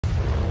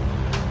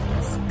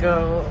Let's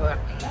go.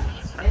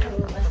 Let's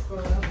go.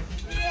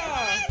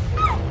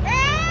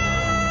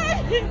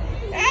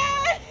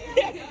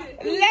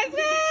 Let's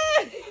go!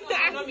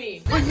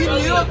 Well, you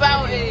knew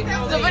about it.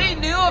 Somebody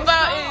knew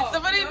about it.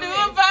 Somebody knew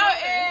about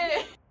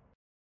it.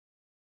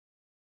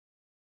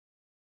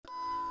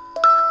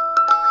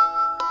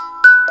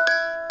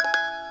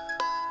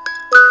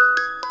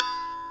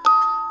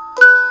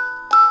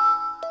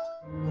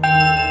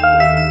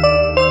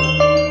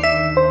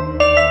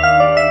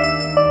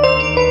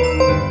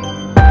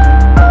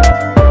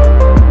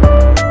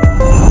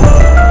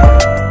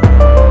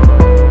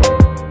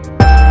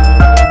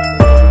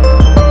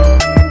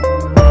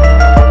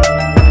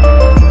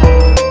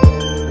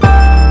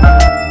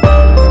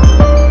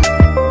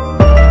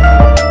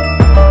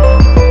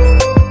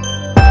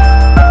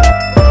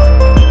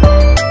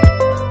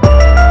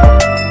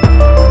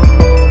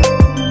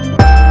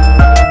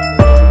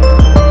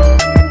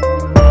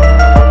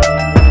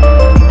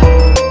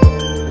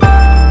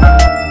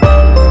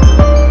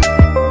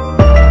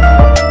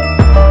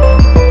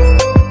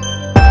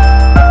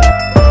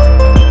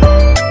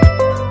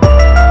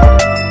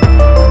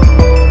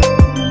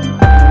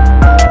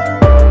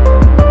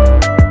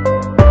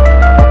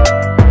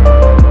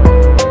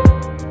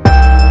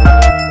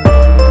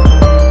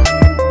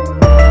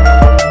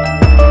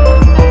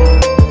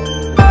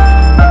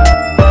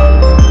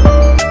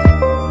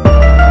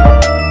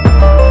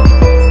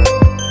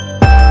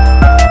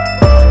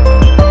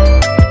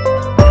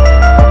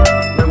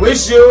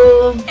 Wish you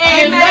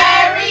A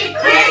Merry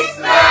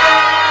Christmas!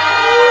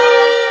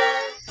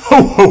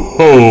 ho ho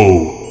ho!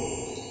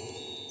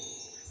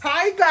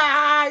 Hi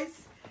guys,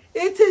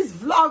 it is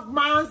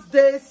Vlogmas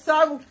Day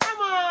 7. Come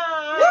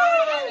on!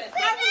 Vlogmas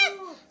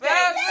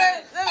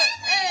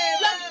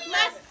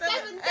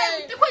 7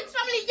 day. The Queen's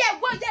family, yeah,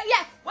 well,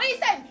 yeah. What are you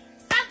saying?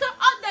 Santa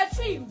on the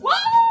tree. Woo!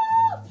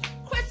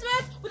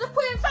 Christmas with the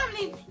Queen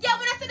family. Yeah,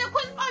 when I say the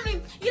Queen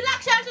family, you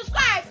like, share, and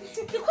subscribe.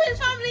 The Queen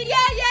family, yeah.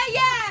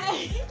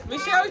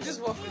 Michelle is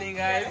just waffling,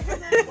 guys.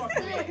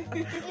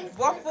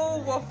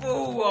 waffle.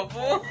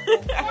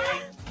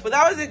 But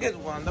that was a good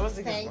one.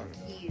 Thank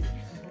you.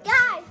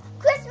 Guys,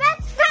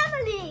 Christmas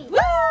family.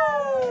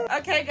 Woo!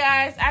 Okay,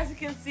 guys, as you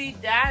can see,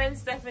 Dad and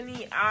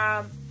Stephanie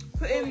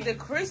putting the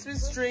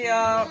Christmas tree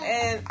up,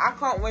 and I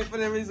can't wait for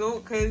the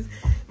result because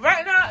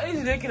right now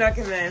it's looking like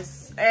a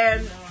mess.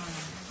 And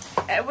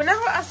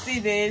whenever I see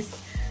this,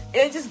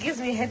 it just gives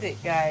me a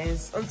headache,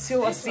 guys,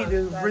 until I see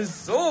the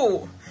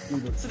result.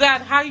 So,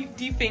 Dad, how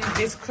do you think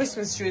this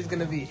Christmas tree is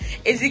gonna be?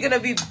 Is it gonna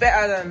be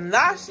better than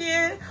last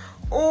year,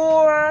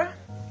 or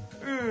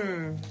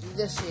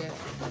This year.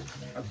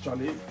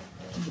 Actually,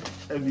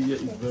 every year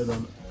is better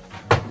than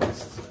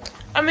this.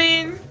 I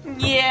mean,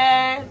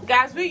 yeah,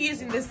 guys, we're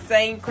using the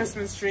same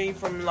Christmas tree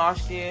from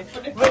last year. For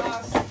the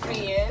past 3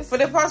 years. For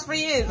the past 3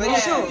 years, are you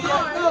sure?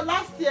 No,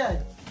 last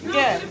year.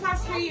 Yeah. For the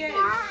past 3 years.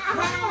 No,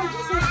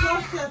 this is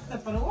last year,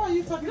 Stephanie. What are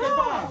you talking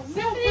about?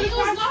 Stephanie, it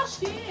was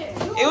last year.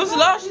 It was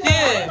last I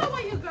year. don't know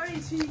why you're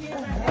going 2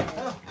 years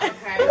ahead.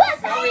 Okay,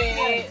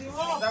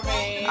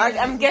 sorry.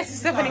 I'm guessing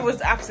Stephanie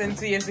was absent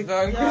 2 years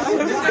ago.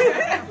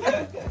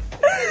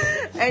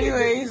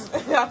 Anyways,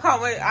 I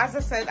can't wait. As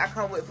I said, I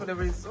can't wait for the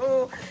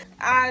result.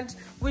 And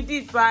we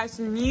did buy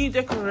some new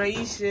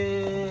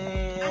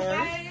decorations.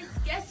 Guys,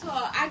 guess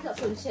what? I got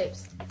some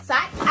chips.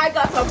 I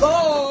got some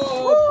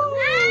gold.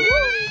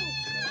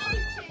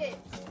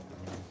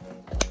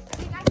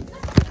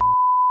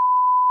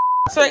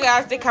 Sorry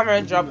guys, the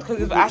camera dropped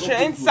because of Asher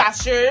and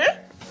Sasha.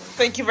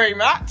 Thank you very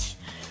much.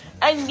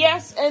 And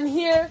yes, and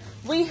here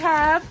we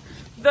have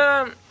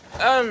the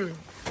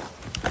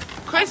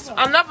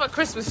another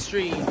Christmas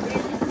tree.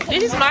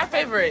 This is my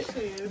favorite.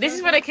 This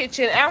is for the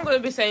kitchen. I'm gonna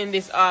be setting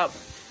this up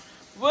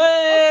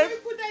with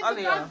Put that in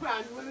the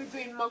background when we're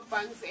doing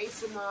mukbangs,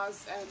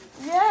 ASMRs, and...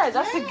 yeah,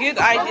 that's a good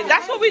idea.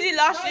 That's what we did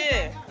last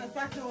year.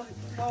 Exactly what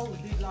we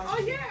did last Oh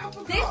year. yeah, I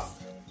forgot.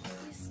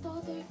 This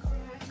stole their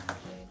cry.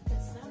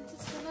 That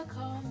Santa's gonna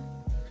come.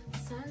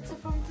 Santa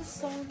from the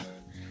sun.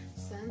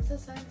 Santa.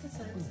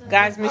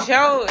 Guys,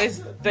 Michelle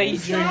is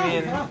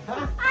daydreaming. Michelle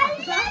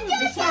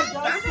just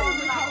sung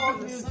her own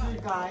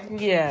music, guys.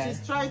 Yeah.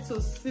 She's trying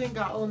to sing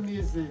her own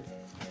music,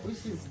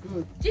 which is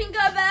good.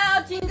 Jingle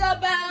bell, jingle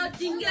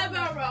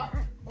bell rock.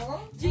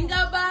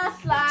 Jingle bell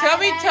slide. Tell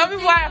me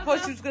why I thought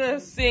she was gonna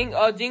sing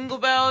jingle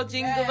bell,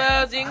 jingle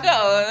bell, jingle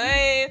all the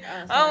way.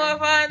 I want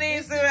to find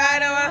these to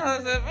ride on my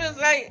horse. It feels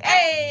like,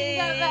 hey.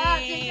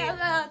 Jingle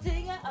bell,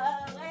 jingle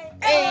all the way.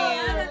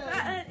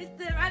 Hey. It's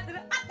the right to the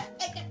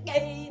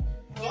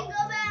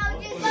Jingle bell,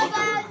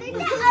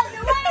 jingle all the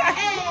way.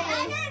 Hey.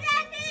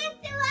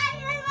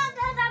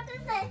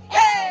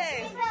 Hey.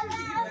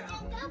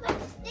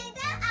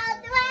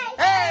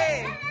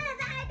 Hey.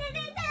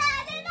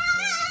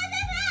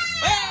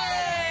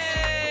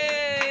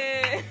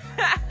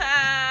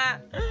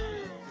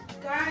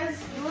 Guys,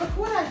 look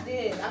what I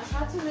did. I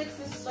tried to mix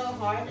this so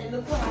hard, and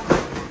look what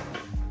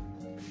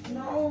happened.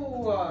 No.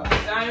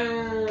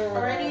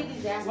 Already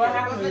disaster. What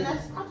happened? I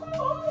don't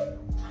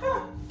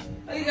know.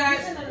 Hey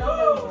guys,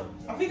 Another one.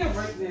 I think I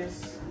break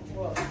this.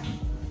 What?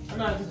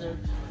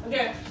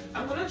 Okay,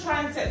 I'm gonna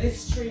try and set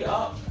this tree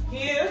up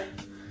here.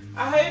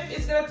 I hope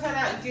it's gonna turn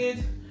out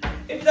good.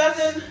 If it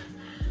doesn't,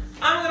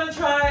 I'm gonna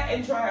try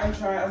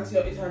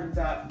until it turns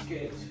out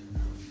good.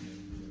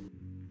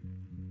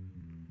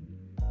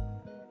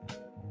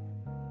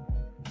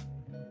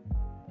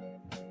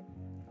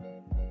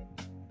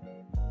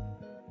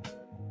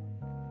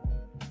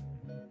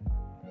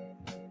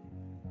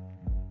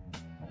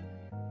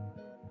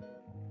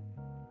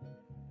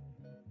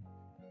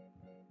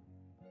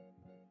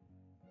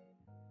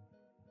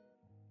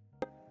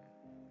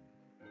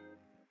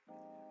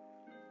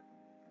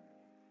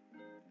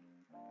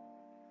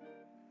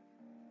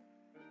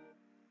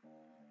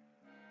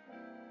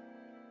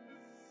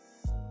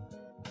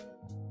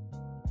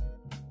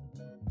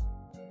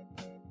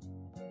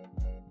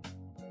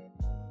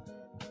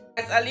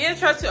 Aliyah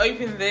tried to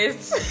open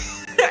this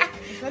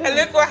and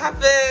look what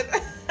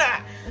happened.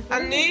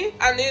 I knew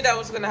that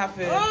was gonna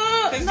happen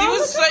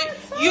because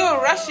you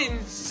were rushing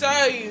so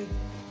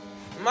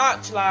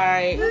much,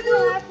 like.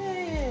 What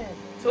happened?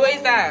 So what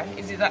is that?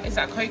 Is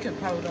that coconut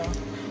powder?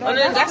 No, oh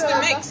no, that's the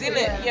mix, isn't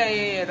it?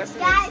 Yeah, that's the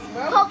Guys,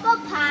 mix. cocoa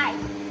pie.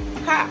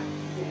 Ha!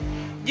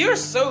 You're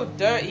so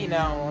dirty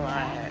now,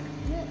 like.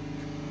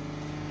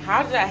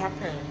 How did that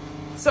happen?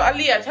 So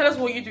Aliyah, tell us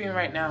what you're doing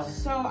right now.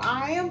 So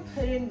I am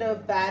putting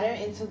the batter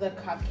into the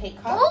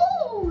cupcake cup.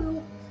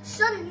 Oh,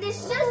 so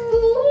delicious.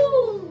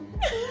 Ooh.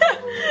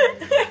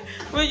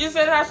 Would you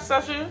say that,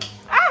 Sasha?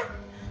 Ah!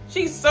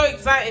 She's so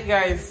excited,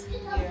 guys.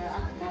 Yeah,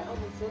 I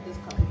overfilled this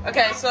cup.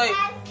 Okay, so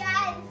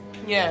Guys.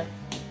 yeah.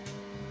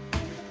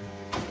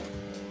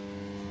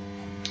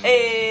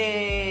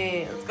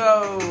 Hey, let's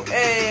go.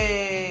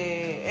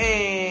 Hey.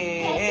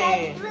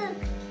 Look.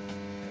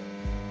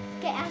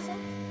 Okay, Asha.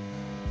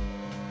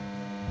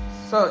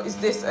 So is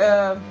this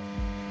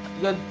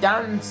your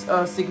dance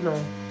signal?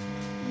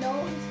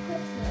 No, it's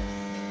Christmas.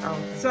 Oh.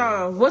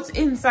 So what's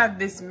inside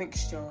this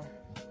mixture?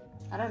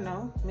 I don't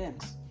know.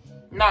 Mix.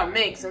 Not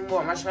mix and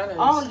what, marshmallows?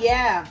 Oh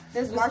yeah,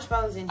 there's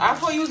marshmallows in here. I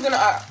thought you was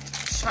gonna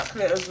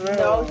chocolate as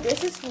well. No,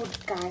 this is for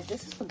guys.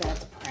 This is for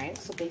Dad's prank.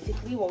 So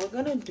basically, what we're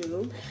gonna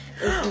do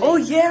is. Oh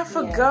yeah, I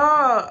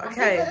forgot.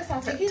 Okay,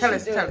 tell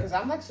us. Because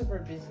I'm like super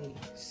busy.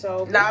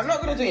 So. No, I'm not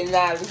gonna do it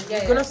now.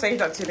 We're gonna save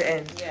that to the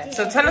end. Yeah.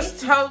 So tell them.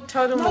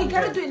 No, what you we're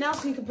gotta doing. do it now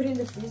so you can put it in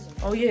the freezer.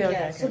 Oh yeah.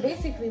 Yeah. Okay. So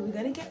basically, we're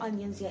gonna get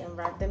onions and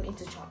wrap them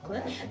into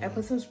chocolate and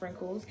put some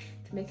sprinkles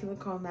to make it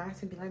look all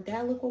nice and be like,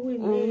 Dad, look what we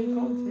made.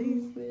 Come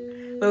taste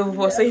it. But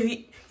what? So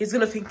he's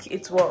gonna think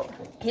it's what?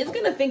 He's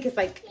gonna think it's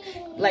like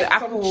The some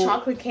apple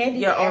chocolate candy.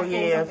 Yeah. Oh apple,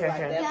 yeah. something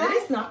Okay. like that. But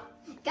it's not.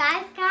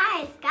 Guys,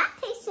 gotta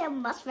taste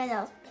some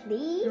marshmallows,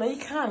 please. No, you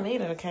can't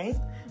eat it. Okay.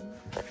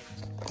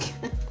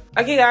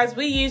 Okay, guys,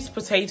 we used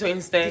potato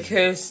instead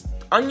because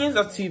onions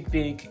are too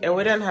big and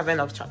we don't have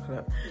enough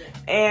chocolate.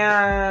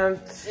 And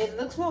It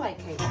looks more like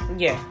cake.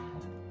 yeah,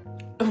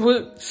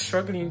 we're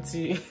struggling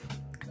to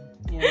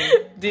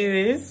do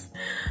this,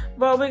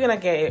 but we're gonna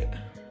get it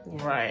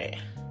right.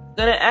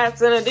 Gonna add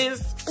some of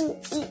this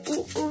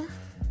to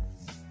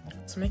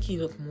make it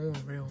look more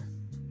real,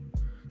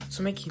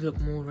 to make it look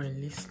more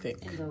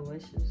realistic. And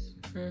delicious.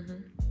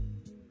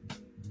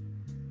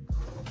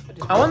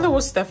 I wonder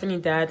what Stephanie,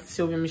 Dad,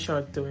 Sylvia, Michelle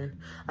are doing.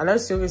 I know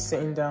Sylvia's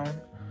sitting down.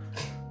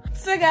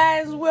 So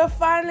guys, we're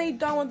finally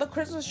done with the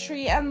Christmas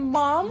tree, and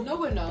Mom No,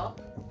 we're not.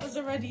 was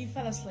already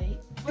fell asleep.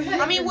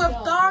 I mean, we've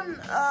done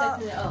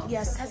setting it up.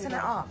 yes, setting it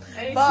up.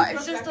 And But took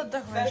it's just like the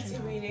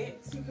decoration. 30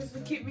 minutes because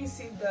we keep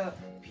missing the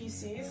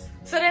pieces.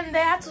 So then they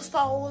had to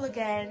start all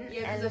again.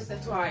 Yeah, and because I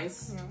said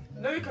twice.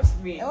 No, because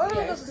of me. it wasn't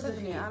Yeah, because it's of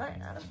because me. of I me.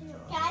 don't feel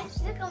it.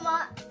 Guys, look at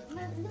my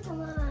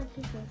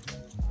picture.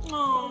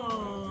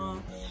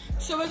 Aww.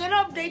 So we're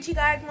gonna update you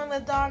guys when we're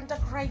done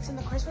decorating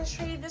the Christmas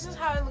tree. This is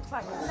how it looks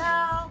like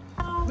now.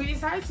 We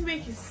decided to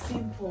make it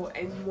simple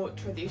and more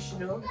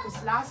traditional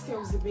because last year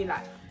was a bit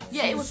like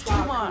Yeah, it was too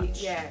sparkly,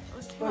 much. Yeah, It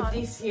was too but much.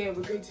 this year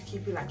we're going to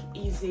keep it like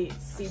easy,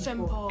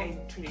 simple. And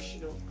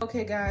traditional.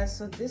 Okay, guys.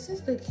 So this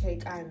is the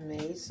cake I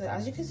made. So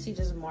as you can see,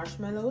 there's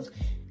marshmallows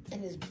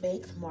and it's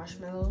baked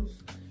marshmallows.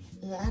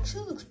 And it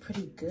actually looks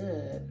pretty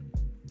good.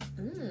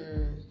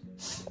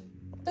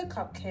 The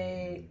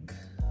cupcake.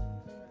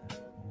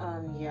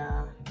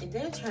 Yeah, it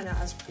didn't turn out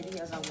as pretty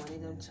as I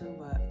wanted them to,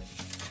 but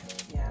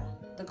yeah,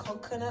 the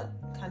coconut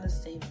kind of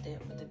saved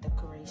it with the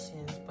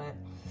decorations, but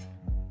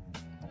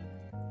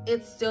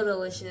it's still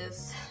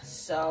delicious.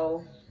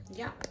 So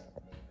yeah.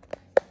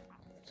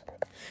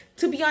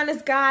 To be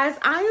honest, guys,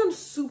 I am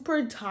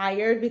super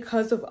tired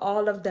because of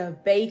all of the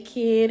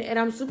baking, and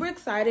I'm super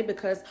excited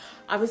because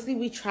obviously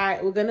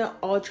we're gonna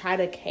all try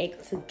the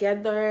cake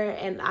together,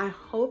 and I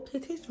hope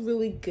it tastes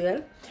really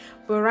good.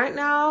 But right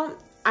now,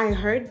 I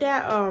heard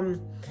that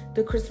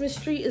the Christmas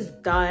tree is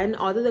done,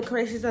 all the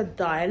decorations are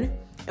done,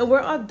 and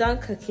we're all done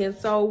cooking.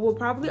 So we're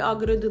probably all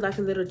gonna do like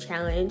a little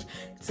challenge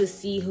to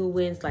see who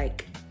wins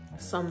like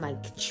some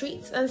like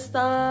treats and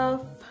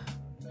stuff.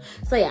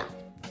 So yeah,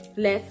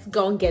 let's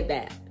go and get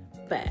that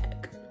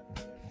bag.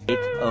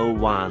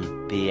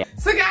 8:01 p.m.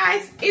 So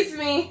guys, it's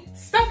me,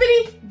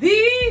 Stephanie,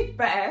 the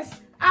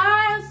best,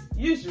 as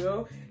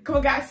usual. Come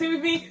on, guys, say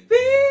with me.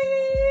 Period.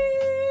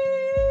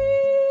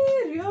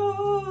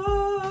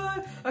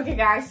 Okay,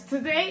 guys,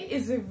 today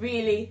is a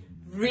really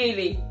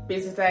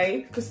busy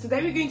day because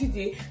today we're going to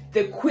do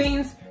the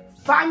Queen's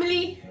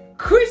Family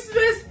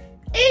Christmas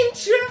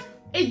Intro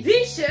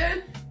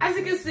Edition. As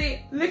you can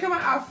see, look at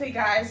my outfit,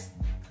 guys.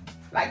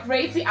 Like,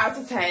 rating out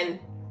of 10.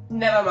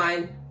 Never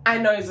mind. I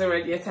know it's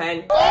already a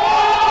 10.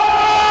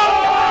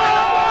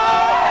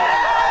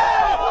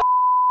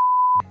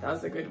 That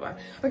was a good one.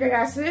 Okay,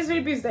 guys, today's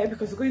really busy day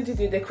because we're going to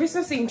do the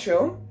Christmas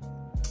intro.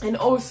 And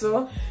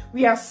also,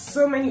 we have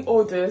so many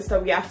orders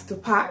that we have to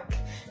pack.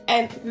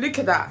 And look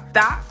at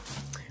that.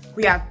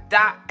 We have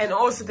that. And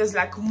also, there's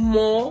like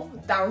more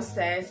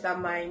downstairs that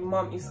my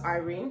mom is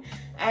ironing.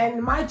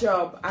 And my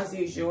job, as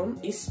usual,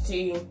 is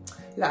to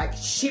like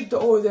ship the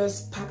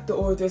orders, pack the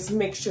orders,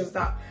 make sure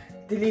that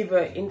deliver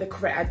in the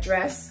correct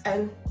address.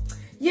 And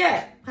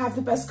yeah, have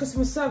the best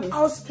customer service.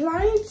 I was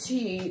planning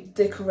to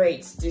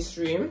decorate this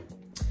room.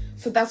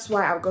 So that's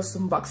why I've got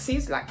some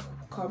boxes, like,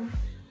 come.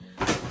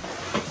 So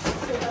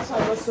that's why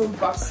I got some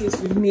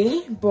boxes with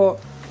me, but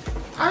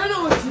I don't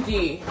know what to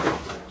do.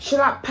 Should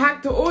I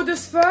pack the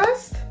orders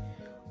first?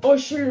 Or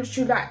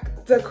should I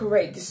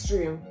decorate this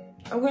room?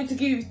 I'm going to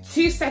give you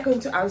 2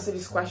 seconds to answer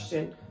this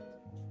question.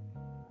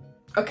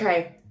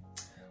 Okay.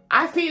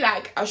 I feel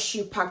like I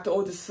should pack the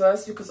orders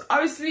first because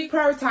obviously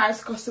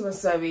prioritize customer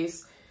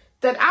service.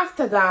 Then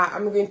after that,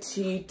 I'm going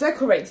to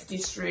decorate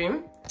this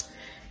room.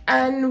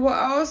 And what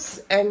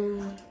else? What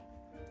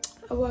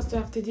else do I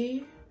have to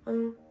do?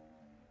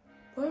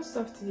 What else do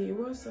I have to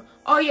do?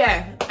 Oh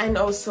yeah, and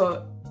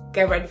also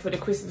get ready for the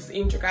Christmas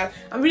intro, guys.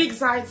 I'm really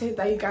excited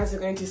that you guys are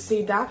going to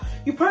see that.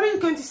 You're probably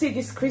going to see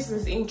this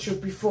Christmas intro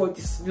before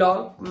this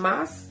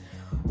Vlogmas.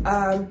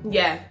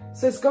 Yeah.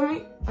 So it's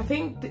coming. I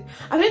think the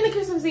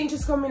Christmas intro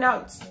is coming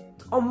out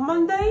on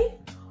Monday.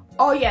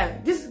 Oh yeah,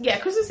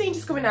 Christmas intro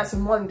is coming out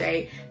on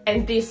Monday,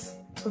 and this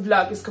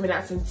vlog is coming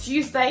out on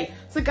Tuesday.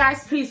 So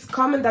guys, please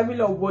comment down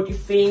below what you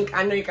think.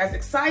 I know you guys are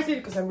excited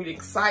because I'm really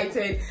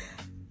excited.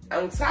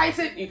 I'm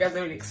excited. You guys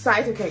are really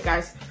excited. Okay,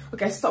 guys.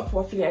 Okay, stop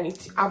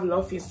waffling. I have a lot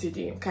of things to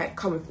do. Okay,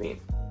 come with me.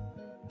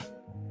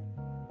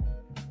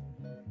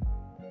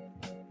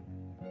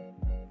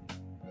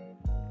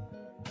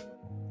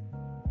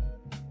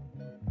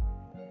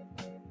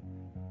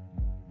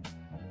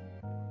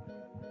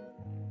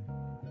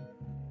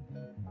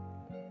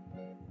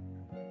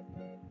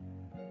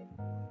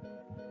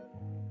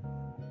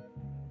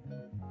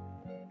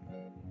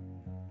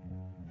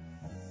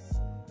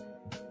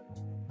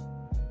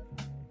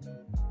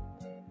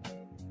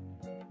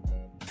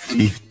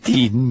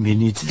 Fifteen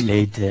minutes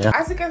later.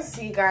 As you can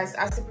see, guys,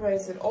 I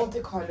separated all the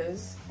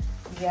colors.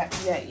 Yeah.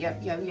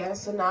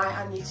 So now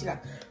I need to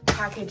like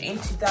package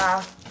into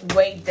that,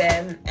 weigh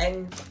them,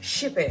 and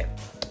ship it.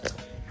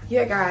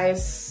 Yeah,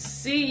 guys.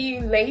 See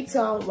you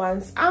later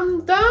once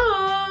I'm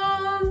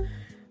done.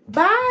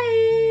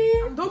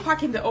 Bye. I'm done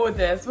packing the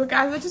orders, but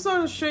guys, I just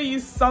want to show you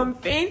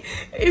something.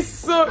 It's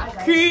so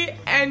cute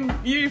and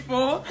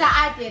beautiful.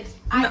 That I did.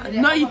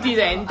 No, you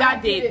didn't.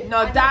 That did.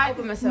 No, that.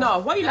 No,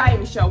 why are you lying,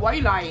 Michelle? Why are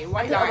you lying?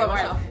 Why are you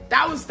lying?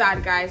 That was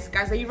that, guys.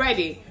 Guys, are you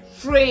ready?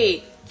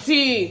 3,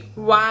 2,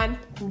 1.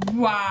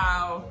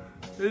 Wow.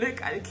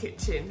 Look at the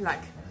kitchen.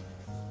 Like,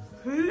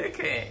 look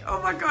at it. Oh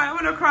my god, I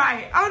want to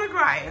cry. I want to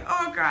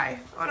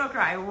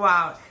cry.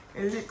 Wow.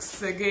 It looks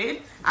so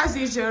good. As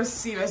usual,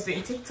 see us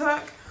doing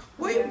TikTok.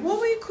 Wait, what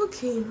were you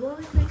cooking?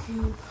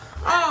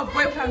 Oh,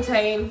 boiled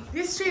plantain.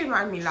 This tree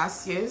reminded me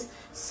last year's.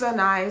 So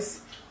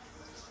nice.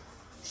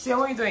 Shia,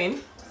 what are you doing?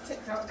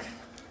 TikTok.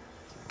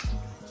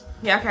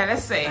 Yeah, okay,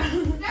 let's see.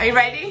 Are you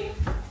ready?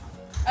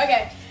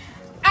 Okay.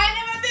 I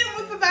never been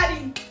with a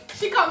baddie.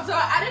 She comes, so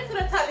I added to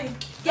the tally.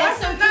 Get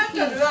some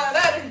cookies.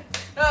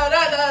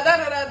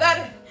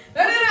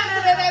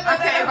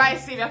 Okay, bye,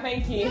 Sylvia.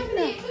 Thank you.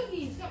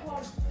 Cookies, get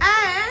one.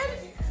 And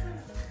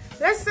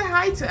let's say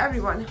hi to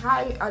everyone.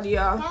 Hi,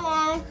 Alia.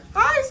 Hello.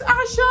 Hi, it's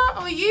Asha.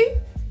 How are you?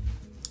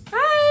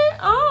 Hi.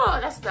 Oh,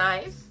 that's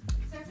nice.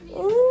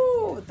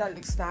 Oh, that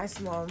looks nice,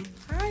 Mom.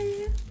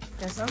 Hi.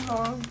 Yes, I'm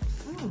home.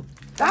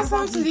 That's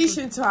our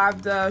solution to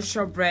have the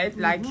shortbread.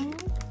 Like,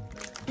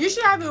 you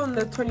should have it on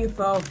the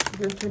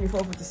 24th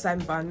of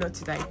December, not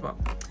today, but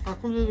I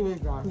couldn't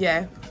wait, guys.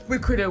 yeah, we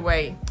couldn't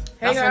wait.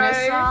 Hey,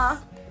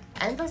 Vanessa.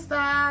 And that's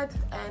that.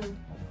 And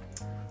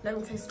let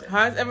me taste it.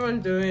 How's everyone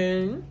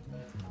doing?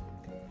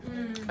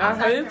 I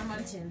was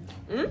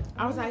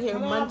out here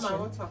munching.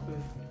 What's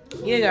happening?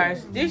 Yeah,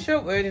 guys, this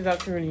shortbread is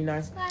actually really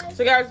nice.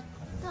 So, guys,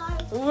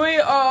 we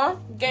are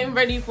getting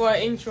ready for our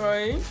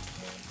intro.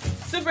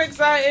 Super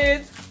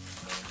excited,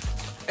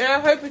 and I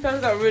hope it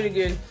turns out really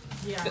good.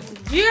 Yeah.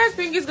 Do you guys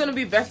think it's gonna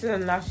be better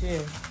than last year?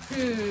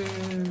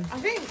 I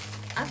think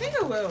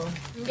it will.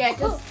 Yeah,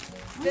 because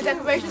the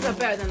decorations are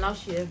better than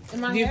last year.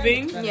 Do you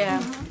think? Yeah.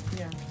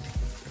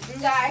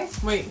 Guys.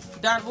 Wait,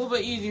 Dad, what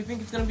about you? Do you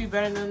think it's gonna be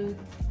better than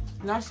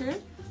last year?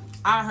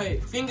 I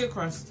hope. Finger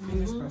crossed.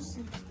 Fingers crossed.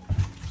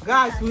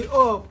 Guys, we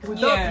hope. We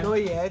Yeah. don't know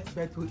yet,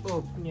 but we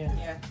hope. Yeah.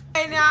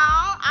 Right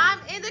now, I'm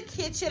in the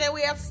kitchen and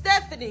we have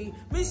Stephanie,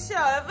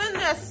 Michelle, and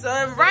Vanessa.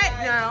 And right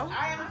now,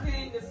 I am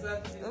cleaning the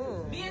surfaces.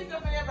 Ooh. Me and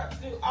Stephanie are about to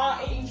do our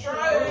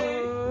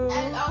intro.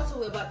 And also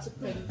we're about to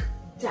prank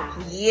Dad.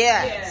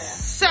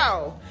 yes. Yeah.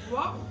 So,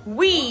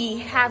 we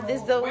have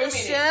this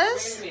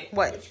delicious. Wait a minute.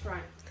 What? Which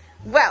prank?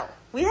 Well,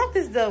 we have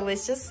this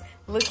delicious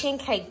looking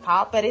cake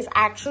pop, but it's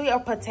actually a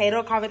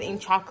potato covered in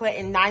chocolate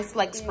and nice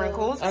like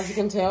sprinkles. As you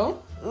can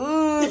tell.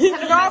 Ooh,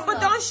 no, but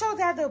don't show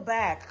that the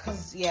back,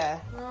 cause yeah.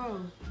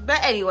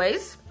 But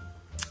anyways,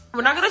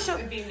 we're not gonna show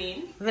Be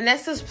mean.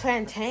 Vanessa's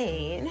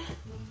plantain.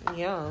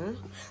 Yum.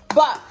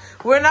 But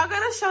we're not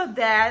gonna show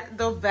that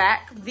the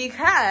back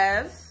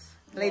because,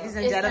 ladies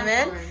and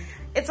gentlemen,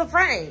 it's a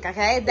prank,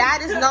 okay?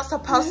 Dad is not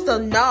supposed to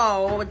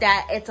know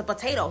that it's a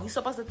potato. He's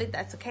supposed to think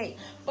that's a cake.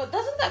 But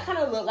doesn't that kind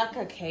of look like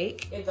a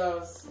cake? It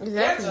does.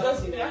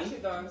 Exactly. It actually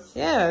does.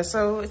 Yeah,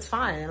 so it's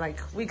fine. Like,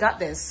 we got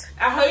this.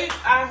 I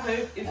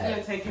hope it's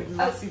gonna take a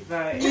massive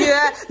bite.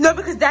 Yeah, no,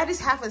 because Dad is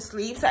half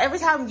asleep. So every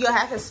time you're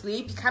half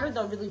asleep, you kind of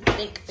don't really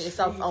think for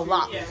yourself a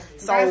lot. Yeah.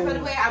 So, Guys, by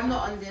the way, I'm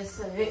not on this.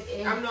 So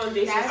I'm not on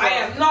this. Guys, I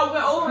am. No, we're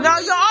all. no,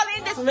 you're all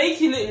in this. To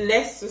make you look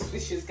less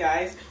suspicious,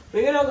 guys,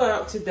 we're gonna go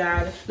up to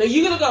Dad. No,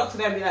 you're gonna go up to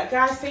Dad and be like,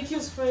 guys, take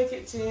yours for the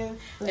kitchen.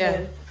 And Yeah.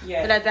 then,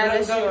 yeah. But that We're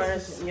is gonna go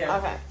yours. to the kitchen, Yeah.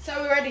 Okay.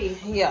 So we're ready.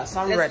 Yes,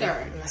 I'm Let's ready.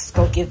 go. Let's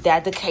go give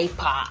Dad the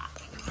K-pop.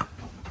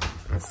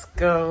 Let's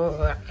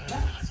go.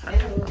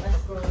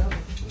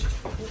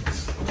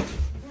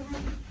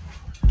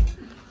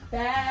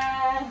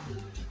 Dad.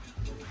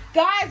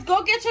 Guys,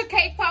 go get your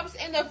cake pops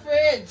in the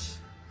fridge.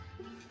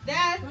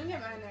 Dad.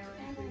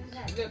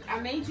 Look, I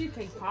made you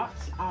cake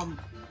pops,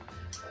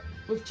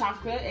 with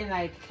chocolate and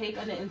like cake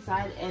on the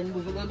inside and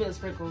with a little bit of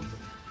sprinkles.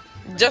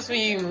 Just for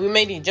you. We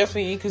made it just for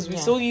you because we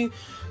saw you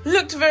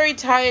looked very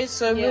tired,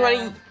 so we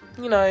wanted,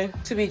 you know,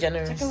 to be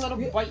generous. Like a little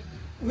white.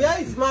 Where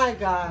is my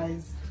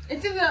guys?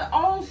 It's in the.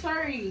 Oh,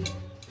 sorry.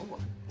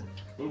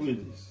 Who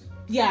made this?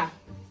 Yeah.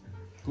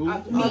 Who?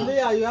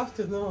 Aliyah, you have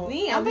to know.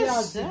 Me, I'm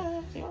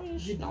Aliyah,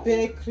 the. the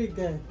bakery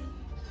girl.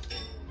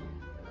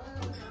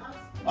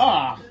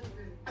 Ah!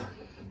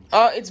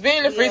 Oh, it's been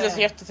in the freezer, Yeah. so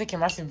you have to take a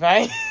massive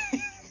bite.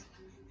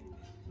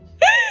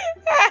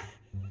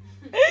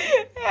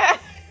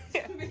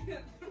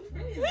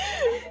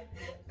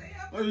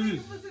 What is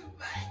this?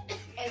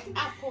 It's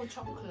apple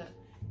chocolate.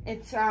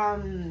 It's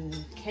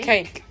cake.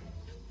 Cake.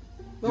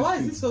 But why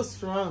is it so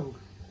strong?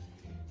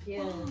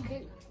 Yeah.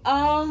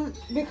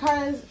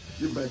 Because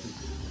You bite it.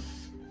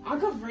 I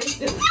could break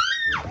this.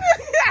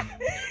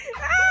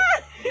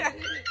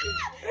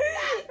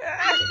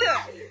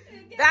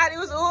 Dad, it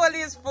was all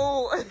his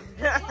fault.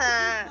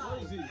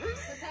 What is it?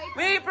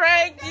 We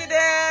pranked you,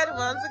 Dad,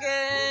 once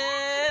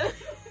again.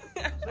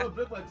 I'll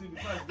break my teeth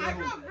before I get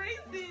home.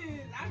 break this.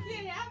 I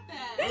can't have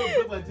that. I'll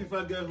break my teeth before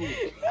I get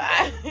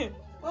home.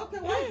 Okay,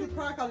 why is the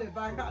crack on the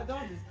back? I don't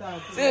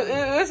understand. So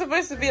it was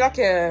supposed to be like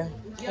a,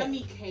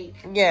 Yummy cake.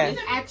 yeah.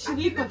 It's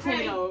actually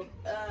potato.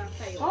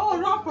 Oh,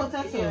 raw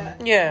potato.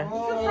 Yeah.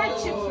 Fried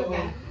chips with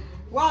that.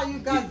 Why you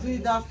guys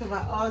doing that to my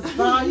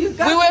husband? You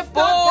guys We were stop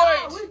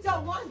that. bored. We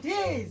don't want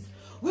this.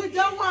 We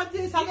don't want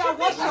this. I mean,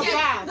 watch your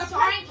back.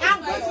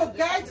 I'm going to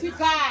get you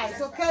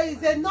guys, okay?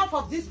 It's enough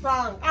of this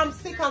prank. I'm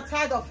sick and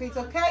tired of it,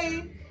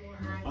 okay?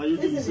 Are you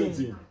doing the same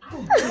thing? No,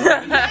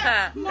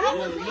 You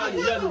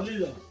are the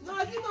leader. no,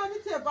 I didn't know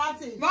anything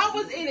about it. Mom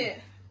was in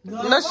it.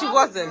 No, she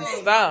wasn't.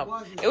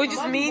 Stop. It was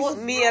just me,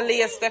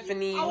 Aaliyah,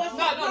 Stephanie. No,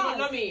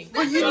 not me.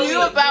 But you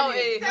knew about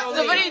it.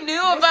 Somebody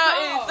knew about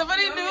it.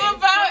 Somebody knew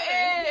about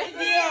it.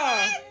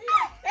 Yeah.